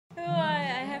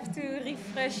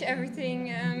fresh, everything.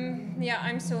 Yeah,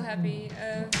 I'm so happy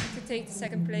to take the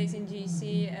second place in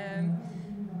GC.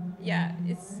 Yeah,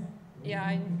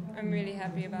 I'm really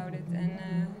happy about it,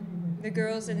 and the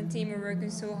girls and the team are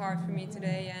working so hard for me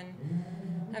today,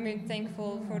 and I'm really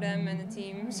thankful for them and the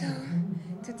team. So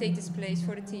to take this place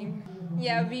for the team.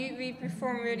 Yeah, we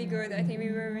performed really good. I think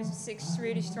we were with 6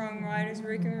 really strong riders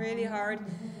working really hard.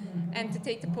 And to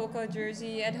take the polka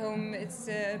jersey at home, it's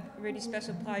a really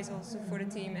special prize also for the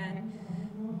team. And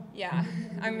yeah,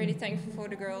 I'm really thankful for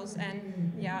the girls.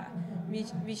 And yeah,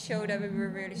 we showed that we were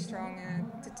really strong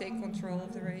to take control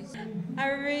of the race. I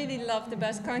really love the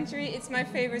Basque country. It's my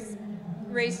favorite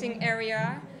racing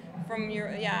area from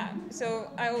Europe. Yeah,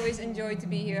 so I always enjoy to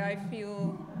be here. I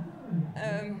feel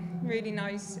really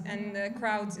nice, and the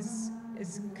crowd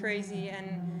is crazy,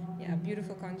 and yeah,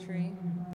 beautiful country.